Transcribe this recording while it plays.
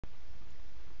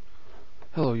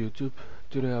Hello YouTube,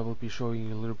 today I will be showing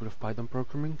you a little bit of Python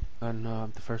programming, and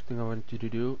the first thing I want you to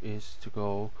do is to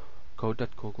go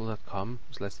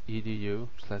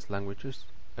code.google.com/edu/languages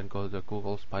and go to the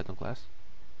Google's Python class.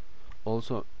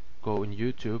 Also go in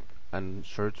YouTube and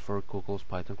search for Google's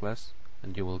Python class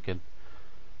and you will get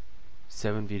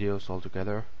 7 videos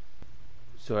altogether.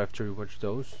 So after you watch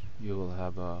those you will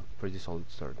have a pretty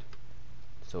solid start.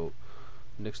 So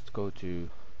next go to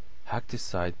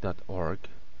hackthissite.org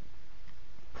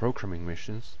programming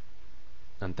missions,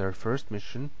 and their first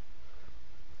mission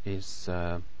is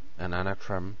an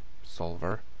anagram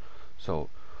solver. So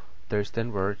there's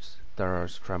 10 words that are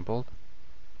scrambled.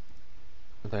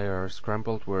 They are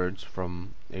scrambled words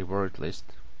from a word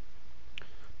list,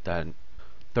 then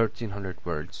 1300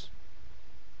 words,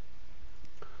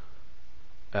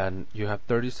 and you have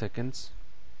 30 seconds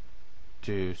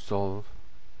to solve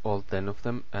all 10 of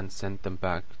them and send them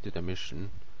back to the mission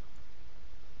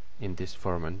in this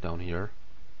format down here.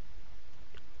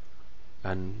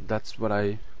 And that's what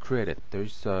I created.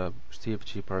 There's a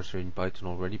CFG parser in Python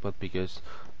already, but because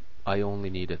I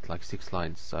only needed like 6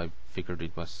 lines, I figured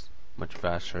it was much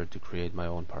faster to create my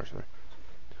own parser.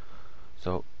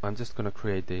 So I'm just gonna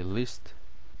create a list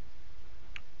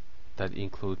that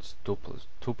includes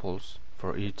tuples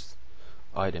for each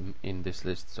item in this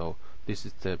list. So this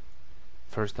is the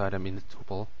first item in the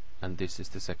tuple and this is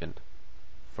the second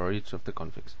for each of the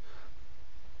configs,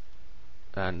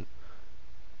 and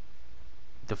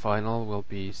the final will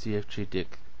be CFG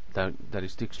dict, that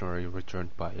is dictionary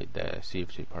returned by the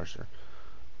CFG parser.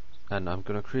 And I'm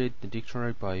gonna create the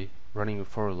dictionary by running a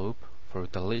for loop for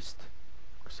the list.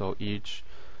 So each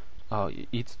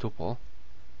tuple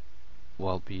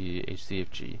will be a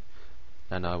CFG,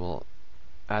 and I will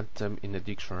add them in the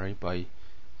dictionary by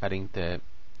adding the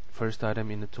first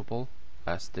item in the tuple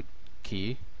as the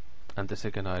key and the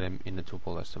second item in the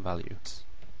tuple as the value.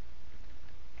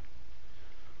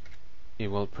 It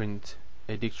will print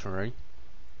a dictionary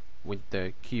with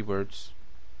the keywords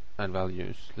and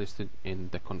values listed in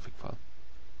the config file.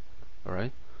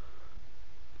 Alright.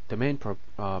 The main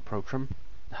program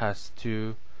has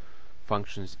 2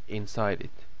 functions inside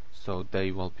it, so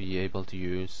they will be able to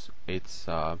use its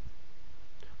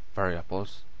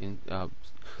variables. The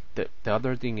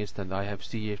other thing is that I have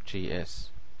CFGs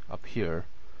up here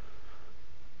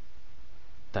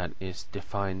that is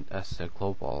defined as a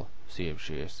global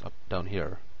CFGs up down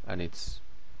here, and it's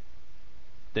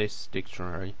this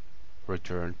dictionary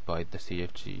returned by the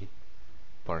CFG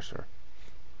parser.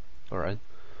 Alright,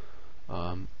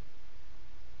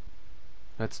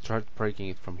 let's start breaking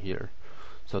it from here.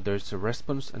 So there's a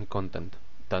response and content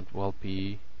that will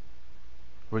be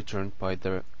returned by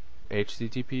the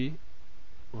HTTP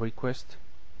request,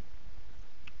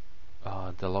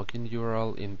 the login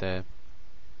URL in the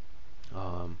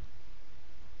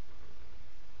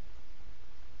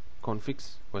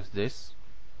configs was this,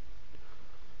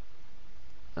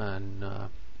 and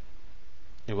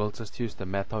it will just use the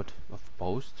method of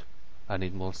post, and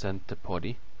it will send the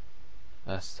body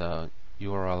as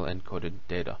URL encoded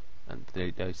data, and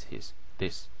the data is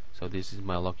this. So this is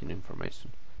my login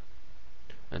information,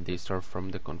 and these are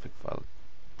from the config file.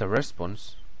 The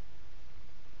response,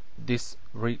 this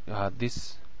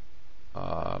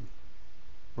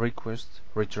request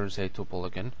returns a tuple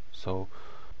again. So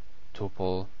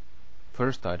tuple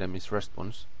first item is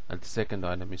response and the second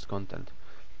item is content.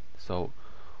 So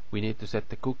we need to set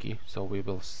the cookie so we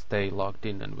will stay logged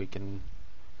in and we can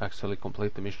actually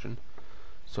complete the mission.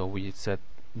 So we set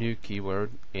new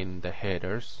keyword in the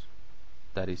headers,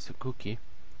 that is a cookie,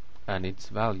 and its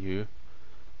value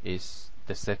is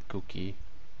the set cookie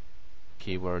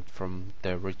keyword from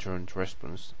the returned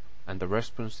response, and the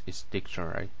response is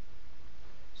dictionary.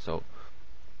 So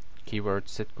keyword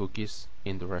set cookies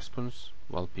in the response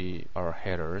will be our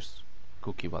headers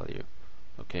cookie value.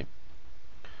 Okay,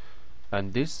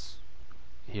 and this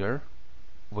here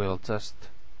will just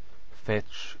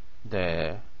fetch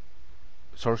the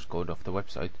source code of the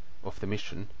website of the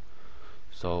mission.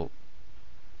 So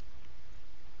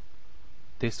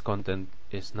this content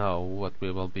is now what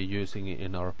we will be using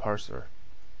in our parser.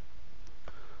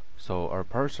 So our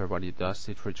parser, what it does,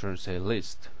 it returns a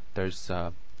list. There's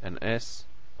an S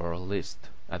or a list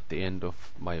at the end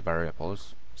of my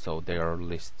variables, so they are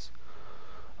lists.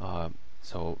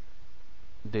 So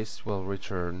this will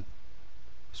return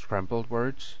scrambled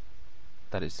words,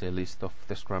 that is a list of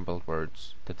the scrambled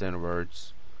words, the 10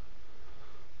 words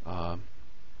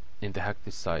in the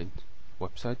hackthissite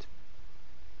website,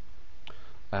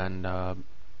 and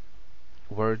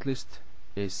word list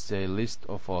is a list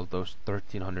of all those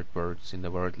 1300 words in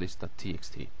the word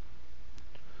list.txt.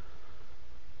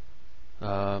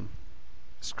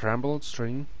 scrambled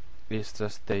string is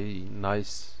just a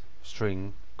nice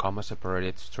string, comma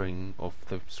separated string of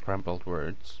the scrambled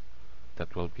words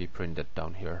that will be printed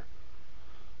down here.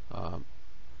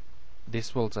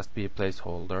 This will just be a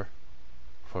placeholder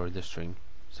for the string,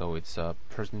 so it's a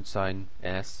 %,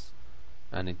 s,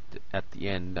 and at the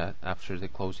end, after the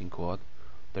closing quote,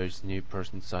 there is new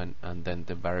 %, and then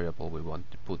the variable we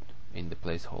want to put in the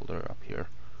placeholder up here,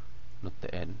 not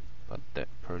the n, but the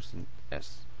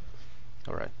 %s.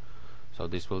 Alright, so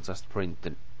this will just print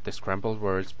the scrambled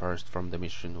words parsed from the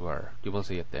mission where you will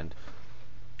see at the end.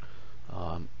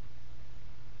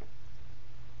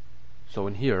 So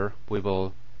in here we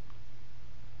will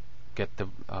get the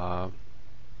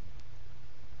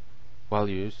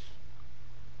values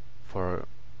for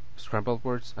scrambled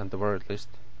words and the word list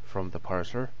from the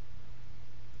parser,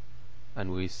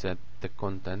 and we set the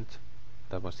content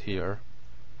that was here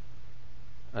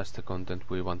as the content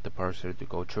we want the parser to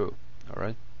go through.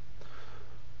 Alright.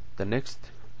 The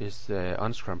next is the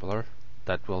unscrambler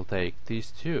that will take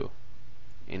these two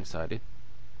inside it.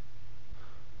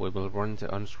 We will run the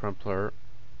unscrambler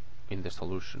in the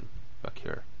solution back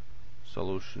here.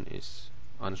 Solution is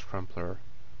unscrambler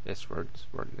s-words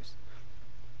word list.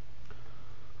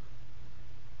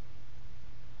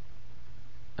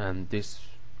 And this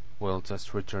will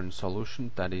just return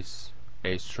solution, that is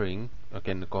a string,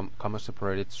 again a comma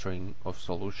separated string of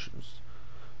solutions.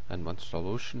 And what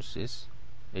solutions is,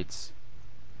 it's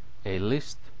a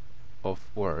list of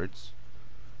words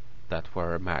that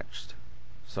were matched.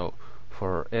 So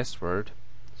for s-word,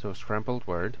 so scrambled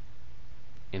word,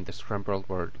 in the scrambled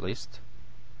word list,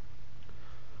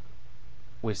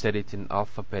 we set it in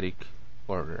alphabetic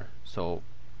order, so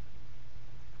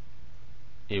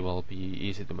it will be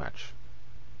easy to match.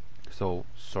 So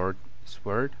sort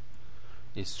s-word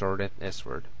is sorted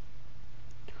s-word.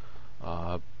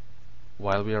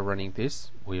 While we are running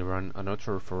this, we run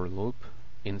another for loop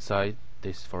inside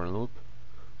this for loop.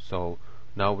 So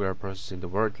now we are processing the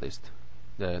word list.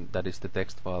 That is the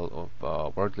text file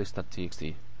of word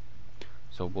list.txt.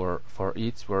 So for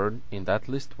each word in that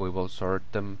list, we will sort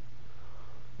them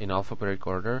in alphabetic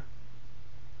order,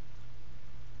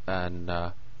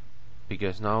 and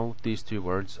because now these two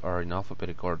words are in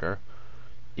alphabetic order,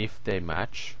 if they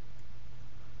match,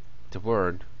 the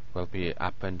word will be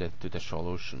appended to the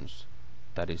solutions,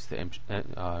 that is the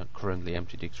currently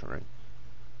empty dictionary,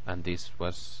 and this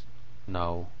was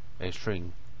now a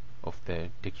string of the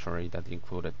dictionary that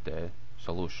included the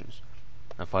solutions.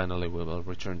 And finally we will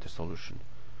return the solution.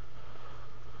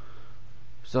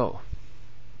 So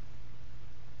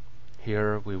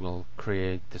here we will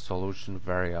create the solution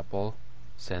variable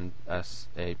sent as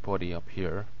a body up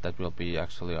here that will be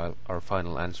actually our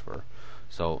final answer.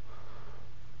 So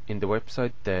in the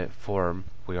website, the form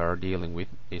we are dealing with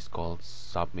is called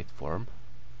submit form,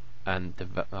 and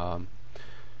the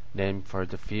name for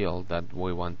the field that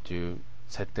we want to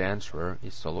set the answer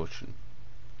is solution.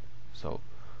 So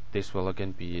this will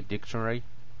again be a dictionary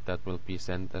that will be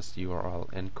sent as URL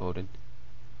encoded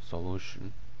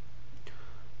solution,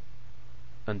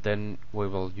 and then we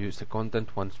will use the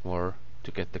content once more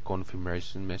to get the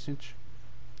confirmation message,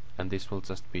 and this will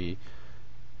just be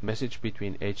message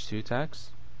between h2 tags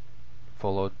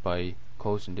followed by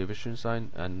closing division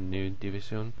sign and new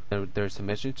division. There's a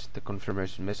message, the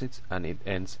confirmation message, and it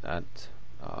ends at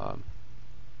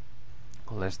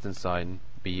less than sign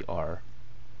BR,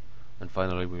 and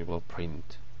finally we will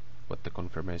print what the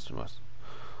confirmation was.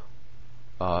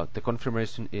 The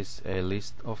confirmation is a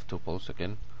list of tuples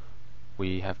again.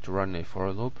 We have to run a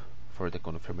for loop for the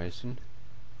confirmation,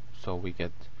 so we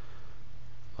get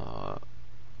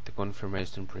the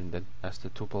confirmation printed as the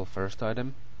tuple first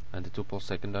item and the tuple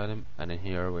second item, and in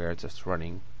here we are just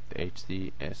running the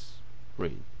hts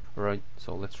read. Alright,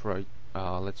 so let's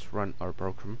run our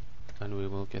program and we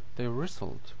will get the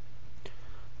result.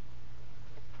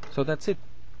 So that's it.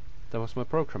 That was my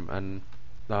program, and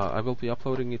I will be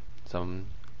uploading it some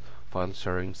file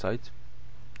sharing site,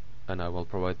 and I will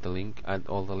provide the link and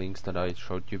all the links that I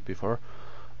showed you before,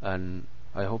 and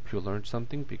I hope you learned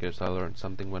something, because I learned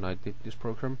something when I did this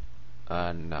program,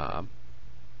 and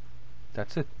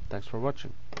that's it. Thanks for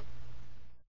watching.